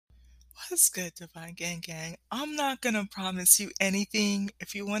What's good, Divine Gang Gang? I'm not gonna promise you anything.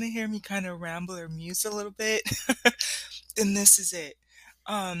 If you want to hear me kind of ramble or muse a little bit, then this is it.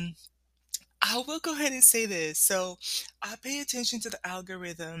 Um, I will go ahead and say this. So, I pay attention to the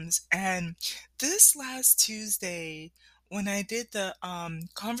algorithms, and this last Tuesday, when I did the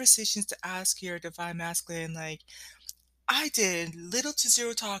conversations to ask your divine masculine, like I did little to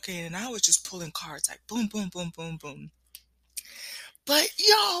zero talking, and I was just pulling cards like boom, boom, boom, boom, boom. But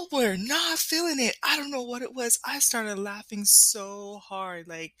y'all were not feeling it. I don't know what it was. I started laughing so hard.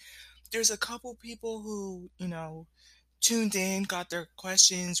 Like, there's a couple people who, tuned in, got their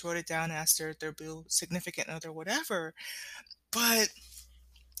questions, wrote it down, asked their significant other, whatever. But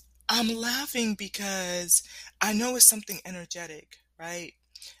I'm laughing because I know it's something energetic, right?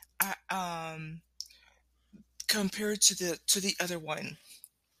 I compared to the other one.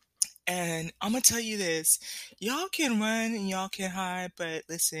 And I'm gonna tell you this, y'all can run and y'all can hide, but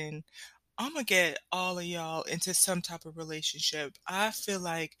listen, I'm gonna get all of y'all into some type of relationship. I feel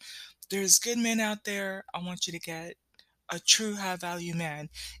like there's good men out there. I want you to get a true high value man,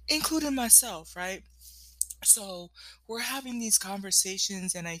 including myself, right? So we're having these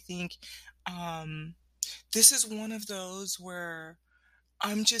conversations, and I think um, this is one of those where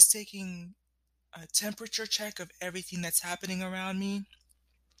I'm just taking a temperature check of everything that's happening around me.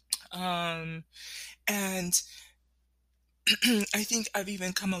 Um, and I think I've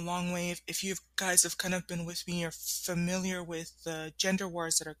even come a long way. If you guys have kind of been with me, you're familiar with the gender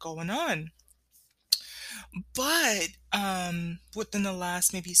wars that are going on. But within the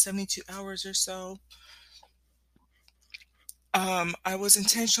last maybe 72 hours or so, I was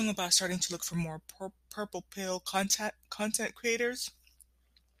intentional about starting to look for more purple pill content creators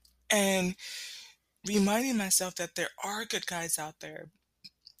and reminding myself that there are good guys out there.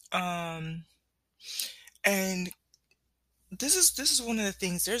 Um, and this is one of the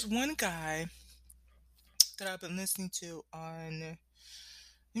things. There's one guy that I've been listening to on.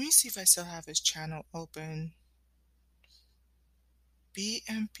 Let me see if I still have his channel open.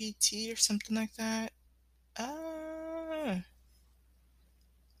 BMPT or something like that. Uh,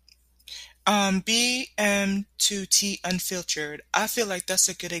 BM2T Unfiltered. I feel like that's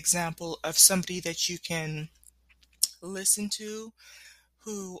a good example of somebody that you can listen to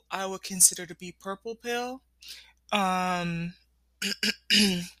who I would consider to be purple pill. Um,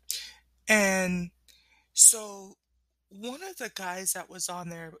 and so one of the guys that was on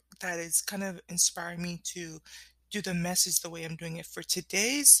there that is kind of inspiring me to do the message the way I'm doing it for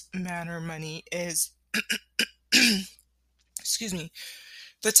today's Manner Money is, excuse me,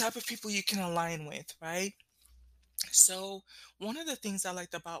 the type of people you can align with, right? So, one of the things I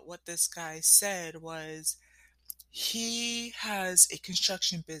liked about what this guy said was he has a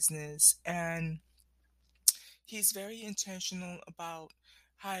construction business and he's very intentional about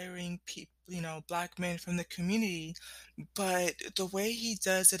hiring people, black men from the community. But the way he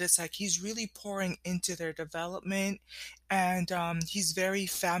does it, it's like he's really pouring into their development, and he's very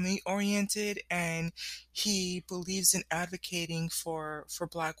family oriented, and he believes in advocating for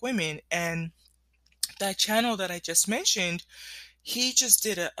black women. And that channel that I just mentioned, he just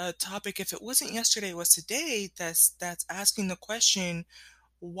did a topic. If it wasn't yesterday, it was today. That's asking the question: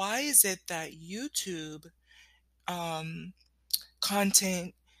 why is it that YouTube um,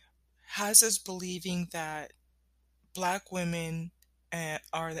 content has us believing that black women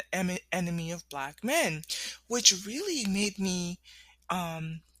are the enemy of black men, which really made me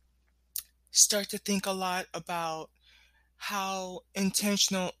um, start to think a lot about how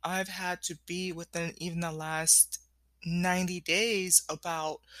intentional I've had to be within even the last 90 days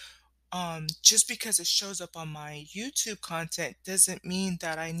about just because it shows up on my YouTube content doesn't mean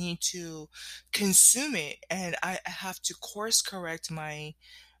that I need to consume it, and I have to course correct my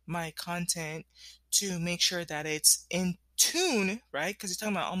content to make sure that it's in tune, right? Because you're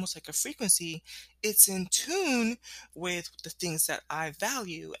talking about almost like a frequency. It's in tune with the things that I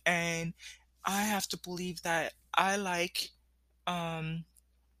value, and I have to believe that I like um,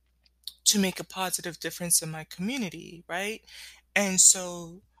 to make a positive difference in my community, right? And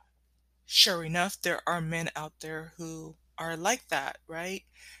so sure enough, there are men out there who are like that, right?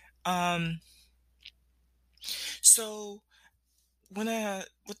 Um, so when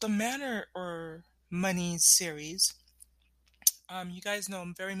with the Manner or Money series, you guys know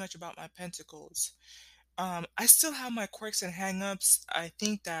I'm very much about my pentacles. I still have my quirks and hangups. I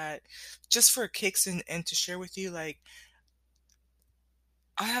think that just for kicks and to share with you, like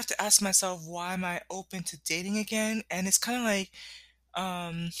I have to ask myself, why am I open to dating again? And it's kind of like,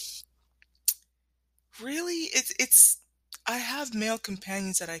 um, really, it's I have male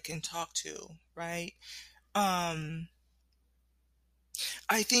companions that I can talk to, right? Um,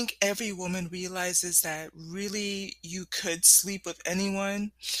 I think every woman realizes that really you could sleep with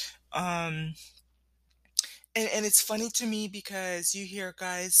anyone. Um, and it's funny to me because you hear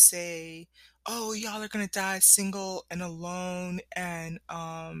guys say, "Oh, y'all are gonna die single and alone, and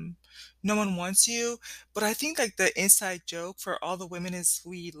no one wants you." But I think like the inside joke for all the women is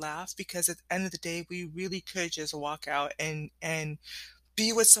we laugh because at the end of the day, we really could just walk out and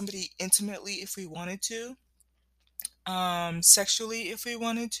be with somebody intimately if we wanted to, sexually if we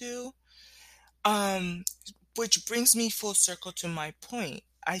wanted to. Um, which brings me full circle to my point.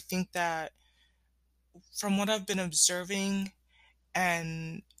 I think that from what I've been observing,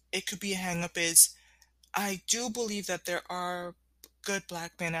 and it could be a hang up, is I do believe that there are good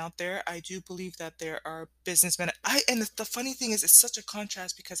black men out there. I do believe that there are businessmen. And the funny thing is it's such a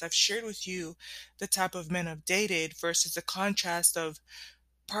contrast because I've shared with you the type of men I've dated versus the contrast of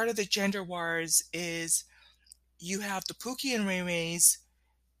part of the gender wars is you have the Pookie and Ray Rays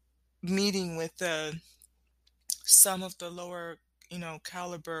meeting with the some of the lower,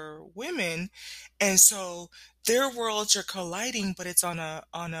 caliber women, and so their worlds are colliding, but it's on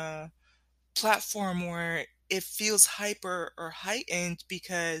a platform where it feels hyper or heightened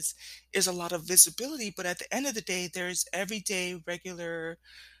because there's a lot of visibility, but at the end of the day there's everyday regular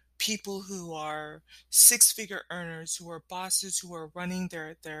people who are six-figure earners, who are bosses, who are running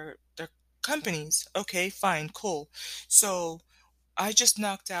their companies. Okay, fine, cool. So I just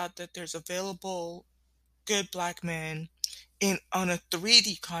knocked out that there's available good black men in on a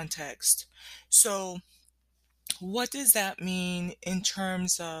 3D context. So what does that mean in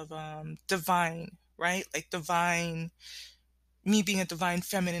terms of divine, right? Like divine, me being a divine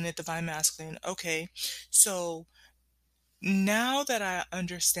feminine, a divine masculine. Okay. So now that I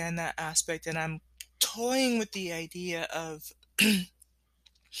understand that aspect and I'm toying with the idea of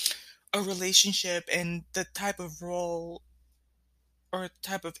a relationship and the type of role or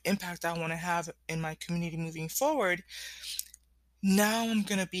type of impact I want to have in my community moving forward, now I'm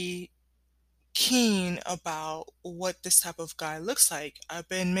going to be keen about what this type of guy looks like. I've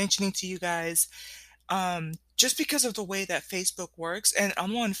been mentioning to you guys, just because of the way that Facebook works, and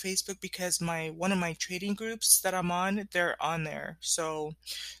I'm on Facebook because my one of my trading groups that I'm on, they're on there. So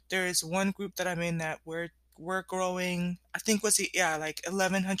there is one group that I'm in that we're growing. I think was it yeah like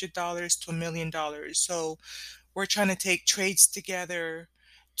 $1,100 to $1 million. So we're trying to take trades together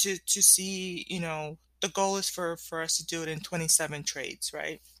to see, the goal is for us to do it in 27 trades,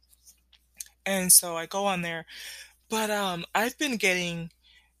 right? And so I go on there, but I've been getting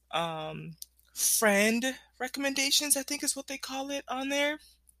um friend recommendations, I think is what they call it on there.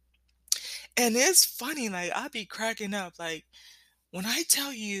 And it's funny, like I'd be cracking up. Like when I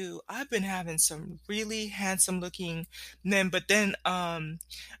tell you I've been having some really handsome looking men, but then I'm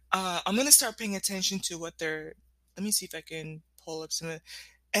gonna start paying attention to what they're let me see if I can pull up some of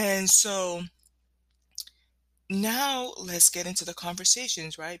and so now let's get into the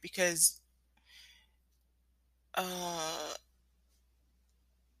conversations, right? Because uh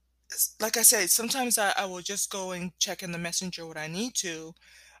like I said, sometimes I will just go and check in the messenger what I need to.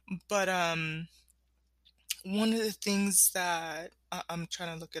 But one of the things that I'm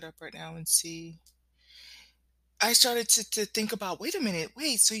trying to look it up right now and see. I started to think about, wait a minute,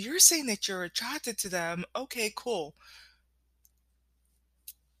 wait, so you're saying that you're attracted to them. Okay, cool.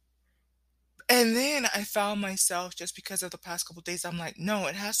 And then I found myself just because of the past couple days, I'm like, no,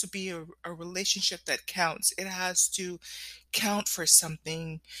 it has to be a relationship that counts. It has to count for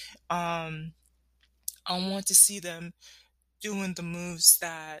something. Um, I want to see them doing the moves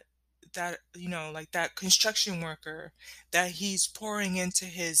that like that construction worker, that he's pouring into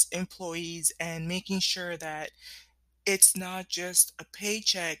his employees and making sure that it's not just a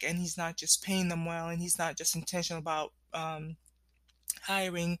paycheck and he's not just paying them well and he's not just intentional about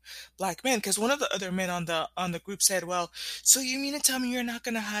hiring black men, because one of the other men on the group said, well, so you mean to tell me you're not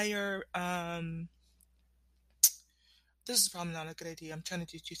going to hire this is probably not a good idea. I'm trying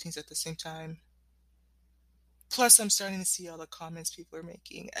to do two things at the same time. Plus, I'm starting to see all the comments people are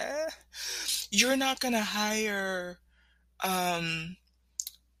making. You're not gonna hire, um,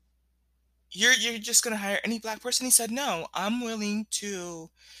 you're just gonna hire any black person. He said, no, I'm willing to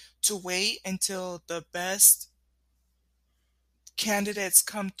wait until the best candidates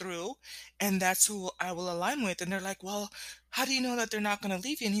come through, and that's who I will align with. And they're like, well, how do you know that they're not gonna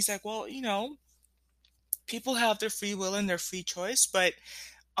leave you? And he's like, well, people have their free will and their free choice, but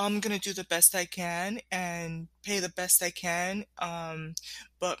I'm gonna do the best I can and pay the best I can.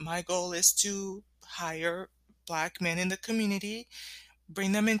 But my goal is to hire black men in the community,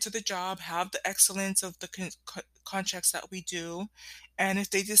 bring them into the job, have the excellence of the contracts that we do. And if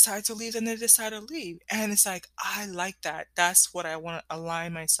they decide to leave, then they decide to leave. And it's like, I like that. That's what I want to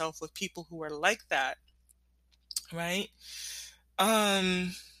align myself with, people who are like that, right?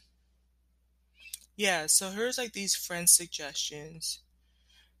 Um, yeah, so here's like these friend suggestions.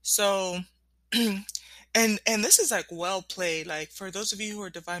 So, and this is like well played. Like for those of you who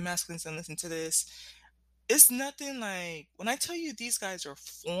are divine masculines and listen to this, it's nothing like when I tell you these guys are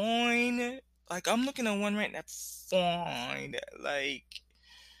fine. Like I'm looking at one right now, fine. Like,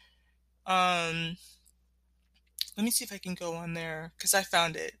 um, let me see if I can go on there because I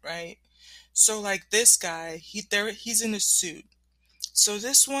found it right. So like this guy, he's in a suit. So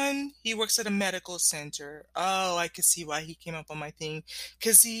this one, he works at a medical center. Oh, I could see why he came up on my thing,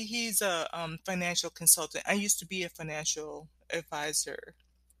 because he's a financial consultant. I used to be a financial advisor.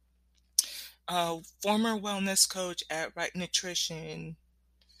 Former wellness coach at Right Nutrition.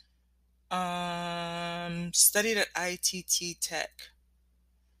 Studied at ITT Tech.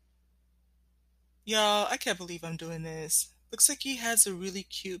 Y'all, I can't believe I'm doing this. Looks like he has a really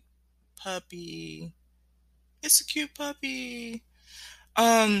cute puppy. It's a cute puppy.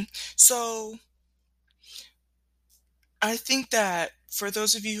 Um, so I think that for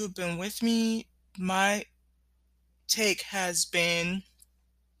those of you who've been with me, my take has been,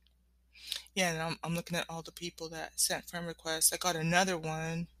 yeah, and I'm looking at all the people that sent friend requests. I got another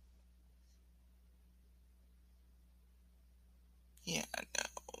one. Yeah, no,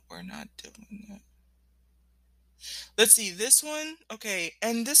 we're not doing that. Let's see, this one. Okay,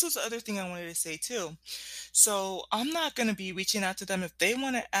 and this was the other thing I wanted to say too. So I'm not going to be reaching out to them. If they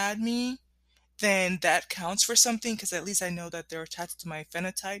want to add me, then that counts for something because at least I know that they're attached to my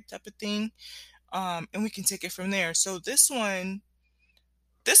phenotype type of thing. And we can take it from there. So this one,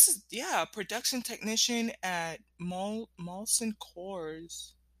 this is, yeah, production technician at Molson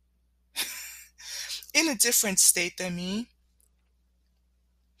Coors in a different state than me.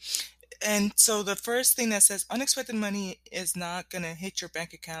 And so the first thing that says unexpected money is not going to hit your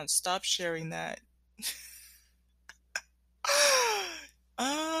bank account. Stop sharing that.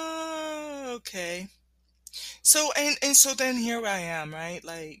 Oh, okay. So and so then here I am, right?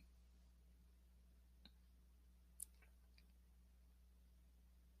 Like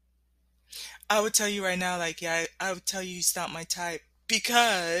I would tell you right now, like yeah, I would tell you he's not my type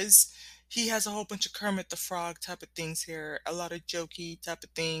because he has a whole bunch of Kermit the Frog type of things here, a lot of jokey type of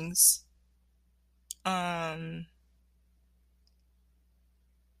things. Um,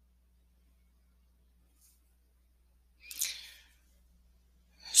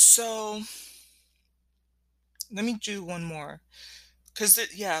 so let me do one more. Cause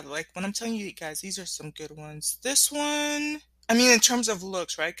yeah, like when I'm telling you guys, these are some good ones. This one, I mean, in terms of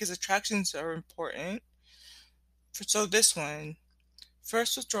looks, right? Because attractions are important. So this one,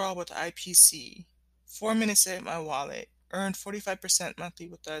 first withdrawal with IPC, 4 minutes in my wallet, earned 45% monthly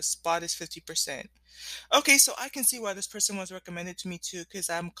with us, spot is 50%. Okay, so I can see why this person was recommended to me too, because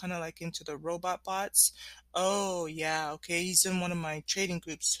I'm kind of like into the robot bots. Oh yeah, okay, he's in one of my trading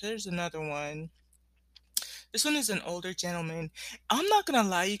groups. Here's another one. This one is an older gentleman. I'm not gonna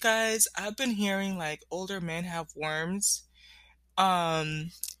lie, you guys. I've been hearing like older men have worms.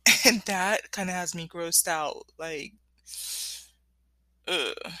 Um, and that kind of has me grossed out. Like,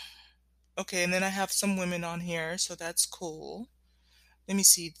 ugh. Okay, and then I have some women on here, so that's cool. Let me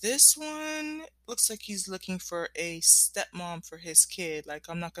see. This one looks like he's looking for a stepmom for his kid. Like,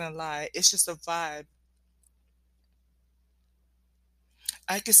 I'm not gonna lie, it's just a vibe.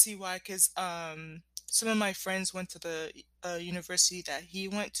 I could see why, because some of my friends went to the university that he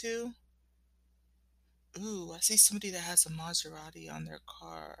went to. Ooh, I see somebody that has a Maserati on their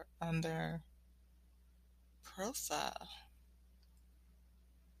car, on their profile.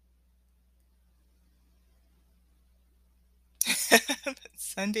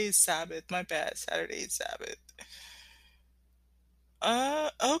 Sunday is Sabbath. My bad. Saturday is Sabbath.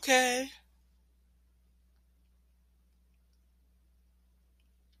 Okay.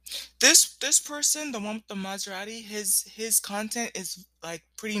 This person, the one with the Maserati, his content is like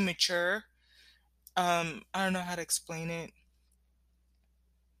pretty mature. I don't know how to explain it.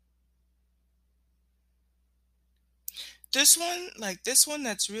 This one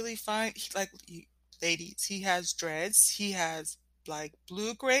that's really fine. Ladies, he has dreads. He has like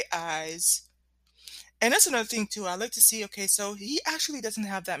blue gray eyes. And that's another thing too. I like to see, okay, so he actually doesn't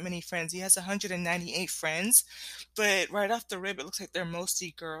have that many friends. He has 198 friends, but right off the rip, it looks like they're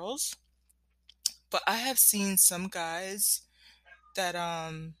mostly girls. But I have seen some guys that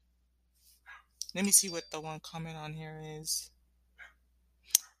let me see what the one comment on here is.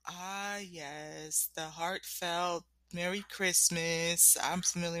 Ah, yes, the heartfelt Merry Christmas. I'm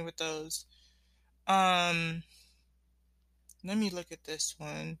familiar with those. Um, Let me look at this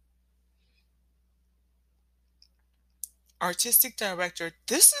one. Artistic director.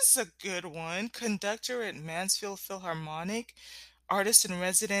 This is a good one. Conductor at Mansfield Philharmonic. Artist in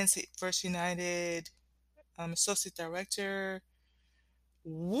residence at First United. Associate director.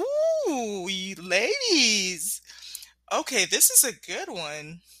 Woo, you ladies. Okay, this is a good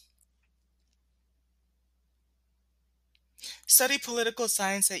one. Study political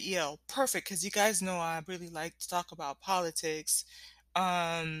science at Yale. Perfect, because you guys know I really like to talk about politics.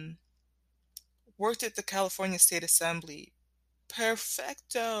 Um, Worked at the California State Assembly.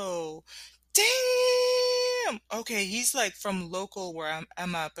 Perfecto. Damn. Okay, he's like from local where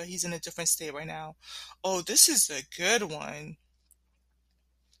I'm at, but he's in a different state right now. Oh, this is a good one.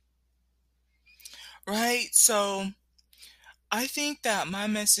 Right? So I think that my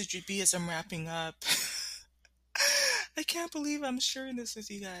message would be as I'm wrapping up. I can't believe I'm sharing this with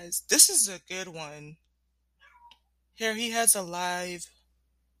you guys. This is a good one. Here he has a live,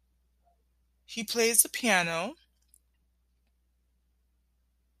 he plays the piano.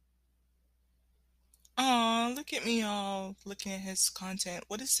 Aw, look at me all looking at his content.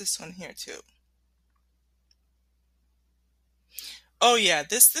 What is this one here too? Oh yeah,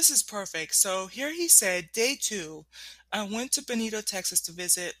 this is perfect. So here he said, day two, I went to Benito, Texas to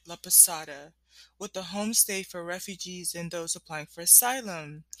visit La Posada with the homestay for refugees and those applying for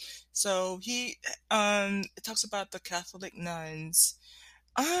asylum. So he it talks about the Catholic nuns.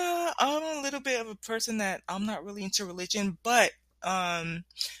 I'm a little bit of a person that I'm not really into religion, but um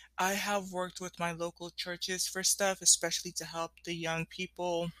I have worked with my local churches for stuff, especially to help the young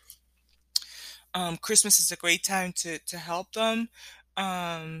people. Christmas is a great time to help them.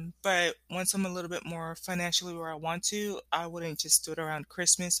 But once I'm a little bit more financially where I want to, I wouldn't just do it around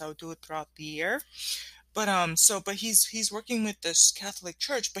Christmas. I would do it throughout the year. But he's working with this Catholic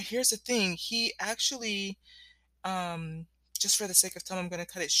church. But here's the thing, he actually um just for the sake of time, I'm gonna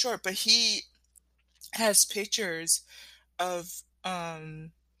cut it short. But he has pictures of I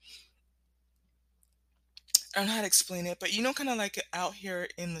don't know how to explain it, but kind of like out here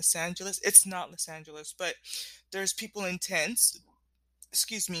in Los Angeles. It's not Los Angeles, but there's people in tents,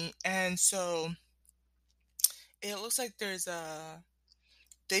 excuse me, and so it looks like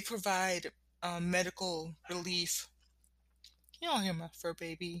they provide medical relief. You don't hear my fur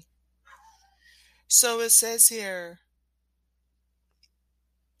baby. So it says here,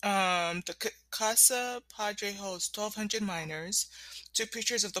 the Casa Padre hosts 1,200 miners. Took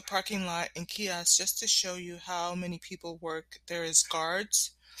pictures of the parking lot and kiosks just to show you how many people work. There is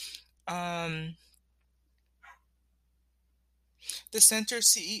guards. Um, The center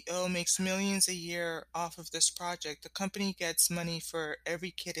CEO makes millions a year off of this project. The company gets money for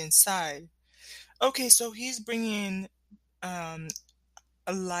every kid inside. Okay, so he's bringing um,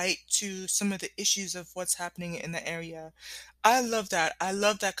 a light to some of the issues of what's happening in the area. I love that. I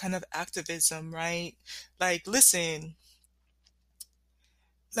love that kind of activism, right? Like, listen,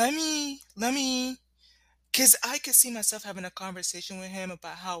 let me, because I could see myself having a conversation with him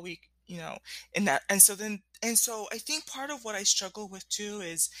about how and so I think part of what I struggle with too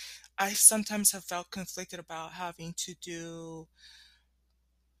is I sometimes have felt conflicted about having to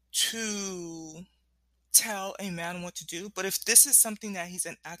tell a man what to do. But if this is something that he's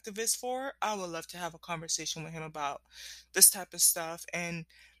an activist for, I would love to have a conversation with him about this type of stuff and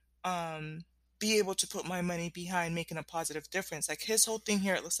um be able to put my money behind making a positive difference. Like his whole thing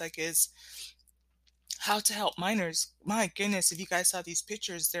here, it looks like, is how to help minors. My goodness, if you guys saw these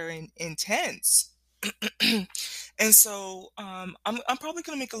pictures, they're intense. And so I'm probably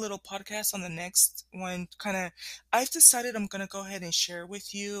gonna make a little podcast on the next one. Kind of, I've decided I'm gonna go ahead and share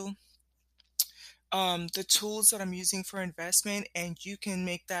with you the tools that I'm using for investment, and you can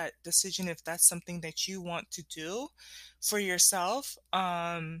make that decision if that's something that you want to do for yourself.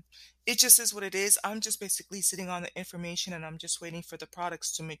 It just is what it is. I'm just basically sitting on the information and I'm just waiting for the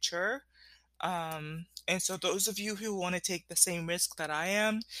products to mature. And so those of you who want to take the same risk that I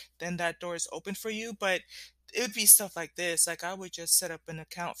am, then that door is open for you. But it would be stuff like this. Like I would just set up an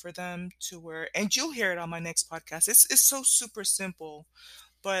account for them to where, and you'll hear it on my next podcast. It's so super simple,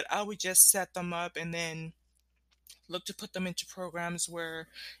 but I would just set them up and then look to put them into programs where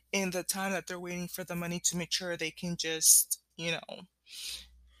in the time that they're waiting for the money to mature, they can just,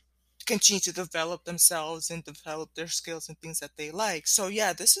 continue to develop themselves and develop their skills and things that they like. So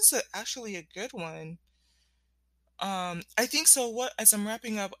yeah, this is actually a good one. I think so. What, as I'm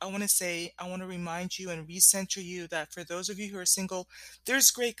wrapping up, I want to say, I want to remind you and recenter you that for those of you who are single, there's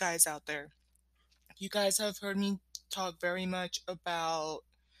great guys out there. You guys have heard me talk very much about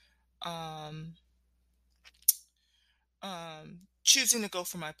um, choosing to go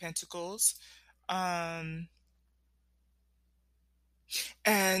for my pentacles. Um,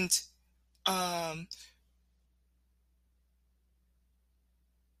 And um,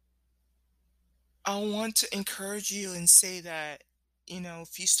 I want to encourage you and say that,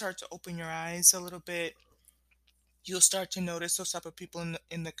 if you start to open your eyes a little bit, you'll start to notice those type of people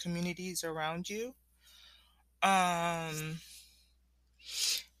in the communities around you. Um,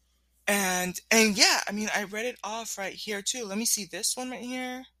 and yeah, I mean, I read it off right here too. Let me see this one right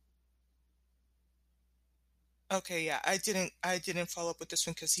here. Okay, yeah, I didn't follow up with this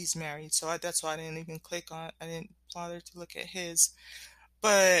one because he's married, so that's why I didn't even click on. I didn't bother to look at his.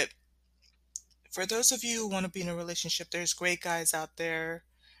 But for those of you who want to be in a relationship, there's great guys out there,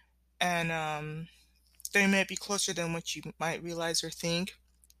 and they may be closer than what you might realize or think.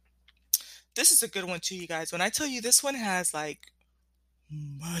 This is a good one too, you guys. When I tell you this one has like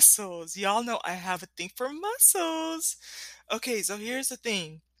muscles, y'all know I have a thing for muscles. Okay, so here's the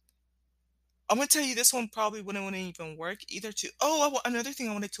thing. I'm gonna tell you this one probably wouldn't even work either. To another thing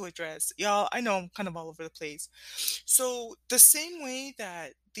I wanted to address, y'all. I know I'm kind of all over the place. So the same way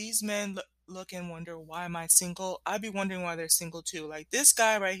that these men look and wonder why am I single, I'd be wondering why they're single too. Like this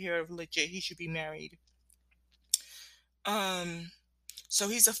guy right here, legit, he should be married. Um, so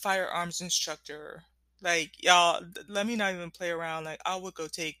he's a firearms instructor. Like y'all, let me not even play around. Like I would go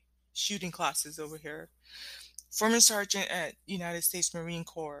take shooting classes over here. Former sergeant at United States Marine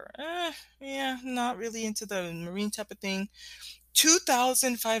Corps. Yeah, not really into the Marine type of thing.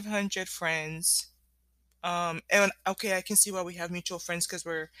 2,500 friends. And okay, I can see why we have mutual friends because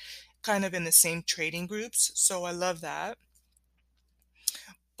we're kind of in the same trading groups. So I love that.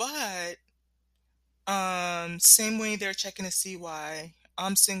 But same way they're checking to see why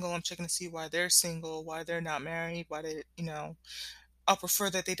I'm single, I'm checking to see why they're single, why they're not married, why I'll prefer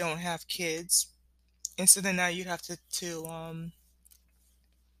that they don't have kids. And so then now you'd have to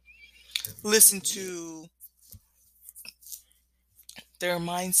listen to their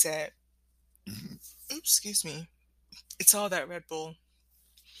mindset. Oops, excuse me. It's all that Red Bull.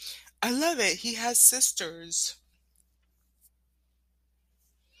 I love it. He has sisters.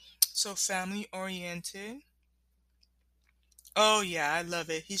 So family oriented. Oh yeah, I love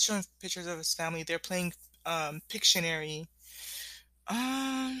it. He's showing pictures of his family. They're playing Pictionary.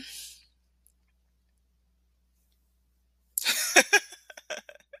 Um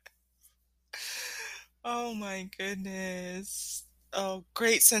Oh my goodness. Oh,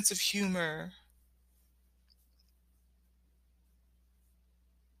 great sense of humor.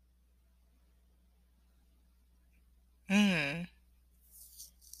 Mm.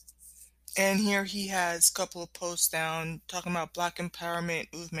 And here he has a couple of posts down talking about Black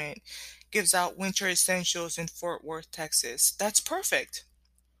Empowerment Movement. Gives out winter essentials in Fort Worth, Texas. That's perfect.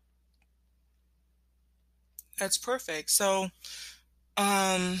 That's perfect. So,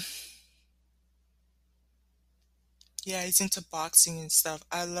 um, yeah, he's into boxing and stuff.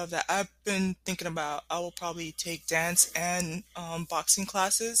 I love that. I've been thinking about I will probably take dance and boxing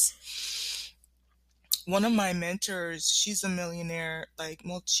classes. One of my mentors, she's a millionaire. Like,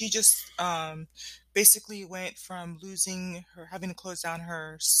 well, she just basically went from losing her, having to close down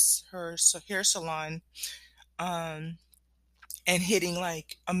her hair salon, um, and hitting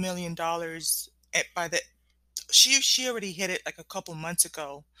like $1 million by the she already hit it like a couple months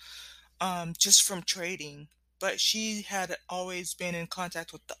ago, just from trading. But she had always been in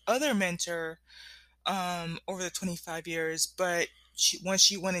contact with the other mentor over the 25 years. But once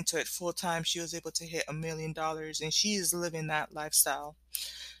she went into it full time, she was able to hit $1 million, and she is living that lifestyle.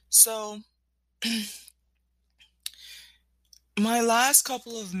 So my last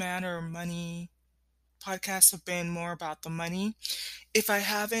couple of man or money podcasts have been more about the money. If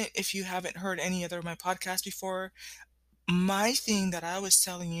you haven't heard any other of my podcasts before, my thing that I was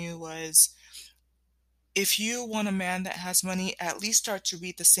telling you was if you want a man that has money, at least start to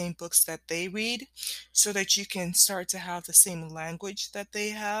read the same books that they read so that you can start to have the same language that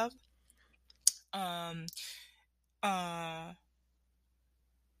they have. Um, uh,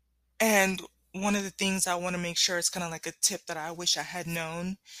 and one of the things I want to make sure is kind of like a tip that I wish I had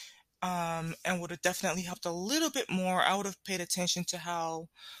known, and would have definitely helped a little bit more. I would have paid attention to how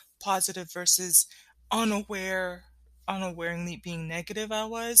positive versus unaware, unawarely being negative I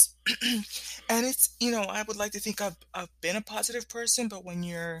was. And I would like to think I've been a positive person, but when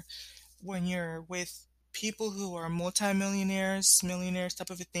you're with people who are multimillionaires, millionaires type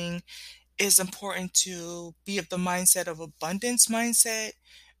of a thing, it's important to be of the mindset of abundance mindset,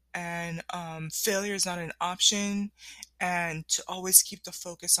 and failure is not an option, and to always keep the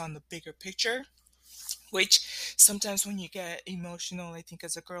focus on the bigger picture. which sometimes when you get emotional, I think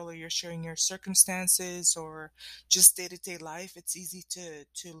as a girl, or you're sharing your circumstances or just day-to-day life, it's easy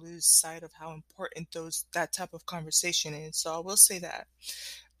to lose sight of how important those that type of conversation is. So I will say that.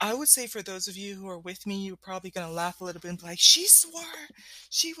 I would say for those of you who are with me, you're probably gonna laugh a little bit and be like, she swore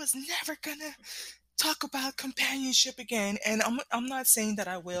she was never gonna talk about companionship again. And I'm not saying that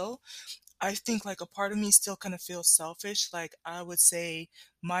I will. I think like a part of me still kind of feels selfish. Like I would say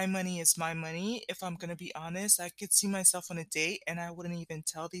my money is my money. If I'm gonna be honest, I could see myself on a date and I wouldn't even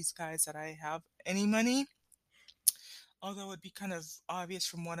tell these guys that I have any money. Although it would be kind of obvious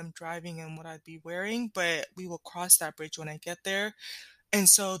from what I'm driving and what I'd be wearing, but we will cross that bridge when I get there. And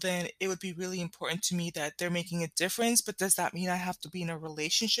so then it would be really important to me that they're making a difference, but does that mean I have to be in a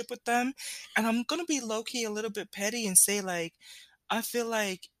relationship with them? And I'm gonna be low key a little bit petty and say like, I feel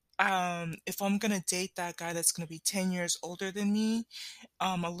like if I'm gonna date that guy that's gonna be 10 years older than me,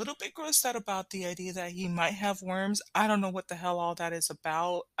 a little bit grossed out about the idea that he might have worms. I don't know what the hell all that is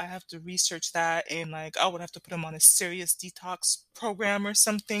about. I have to research that and like I would have to put him on a serious detox program or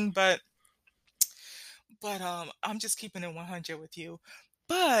something, but I'm just keeping it 100 with you.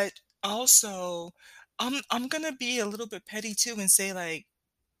 But also, I'm gonna be a little bit petty too and say like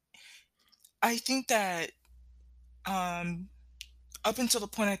I think that um up until the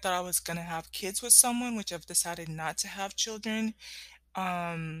point I thought I was gonna have kids with someone, which I've decided not to have children,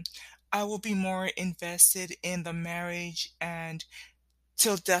 um, I will be more invested in the marriage and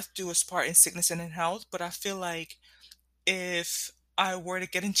till death do us part in sickness and in health. But I feel like if I were to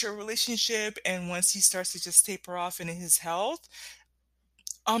get into a relationship and once he starts to just taper off in his health,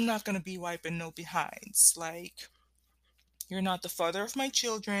 I'm not gonna be wiping no behinds. Like, you're not the father of my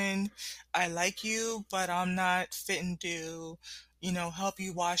children. I like you, but I'm not fitting to, help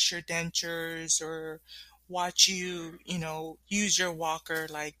you wash your dentures or watch you, use your walker.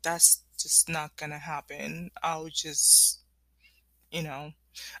 Like, that's just not gonna happen. I'll just, you know.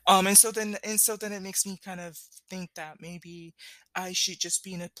 And so then it makes me kind of think that maybe I should just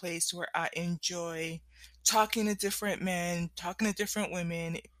be in a place where I enjoy talking to different men, talking to different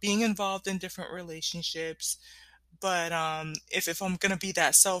women, being involved in different relationships. But if I'm gonna be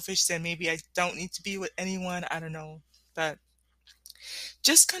that selfish, then maybe I don't need to be with anyone. I don't know. But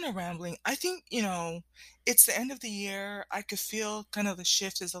just kind of rambling. I think, it's the end of the year. I could feel kind of the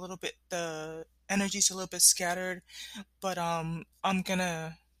shift is a little bit the energy's a little bit scattered, but I'm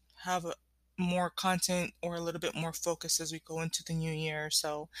gonna have more content or a little bit more focus as we go into the new year.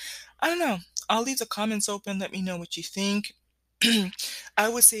 So I don't know. I'll leave the comments open. Let me know what you think. I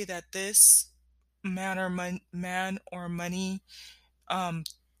would say that this man or money, um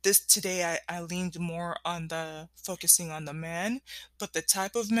this today I leaned more on the focusing on the man, but the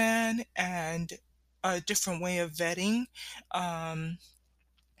type of man and a different way of vetting, um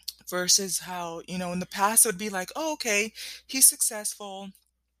versus how, in the past it would be like, oh, okay, he's successful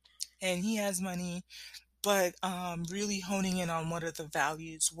and he has money, but really honing in on what are the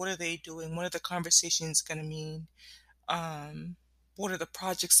values, what are they doing, what are the conversations going to mean, um, what are the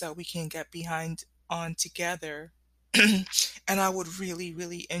projects that we can get behind on together. And I would really,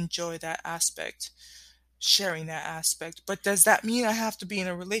 really enjoy that aspect, sharing that aspect. But does that mean I have to be in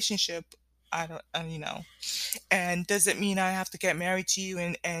a relationship? I don't, And does it mean I have to get married to you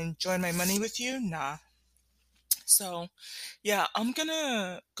and join my money with you? Nah. So, yeah, I'm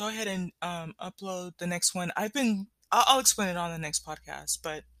gonna go ahead and upload the next one. I'll explain it on the next podcast,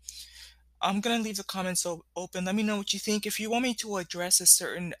 but I'm gonna leave the comments open. Let me know what you think. If you want me to address a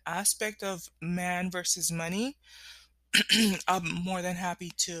certain aspect of man versus money, I'm more than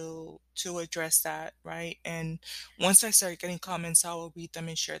happy to address that, right? And once I start getting comments, I will read them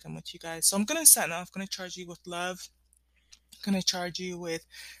and share them with you guys. So I'm gonna sign off. I'm gonna charge you with love. I'm gonna charge you with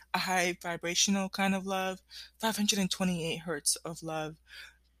a high vibrational kind of love, 528 hertz of love.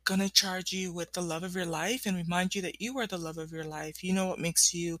 Gonna charge you with the love of your life and remind you that you are the love of your life. You know what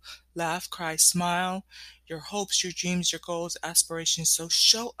makes you laugh, cry, smile, your hopes, your dreams, your goals, aspirations. So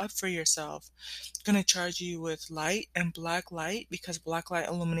show up for yourself. Gonna charge you with light and black light because black light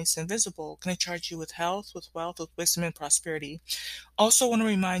illuminates the invisible. Gonna charge you with health, with wealth, with wisdom and prosperity. Also want to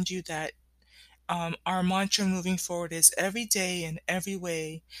remind you that our mantra moving forward is every day in every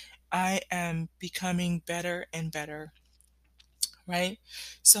way, I am becoming better and better, right?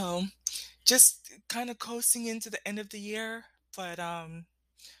 So just kind of coasting into the end of the year, but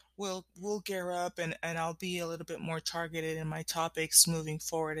we'll gear up and I'll be a little bit more targeted in my topics moving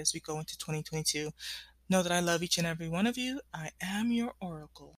forward as we go into 2022. Know that I love each and every one of you. I am your oracle.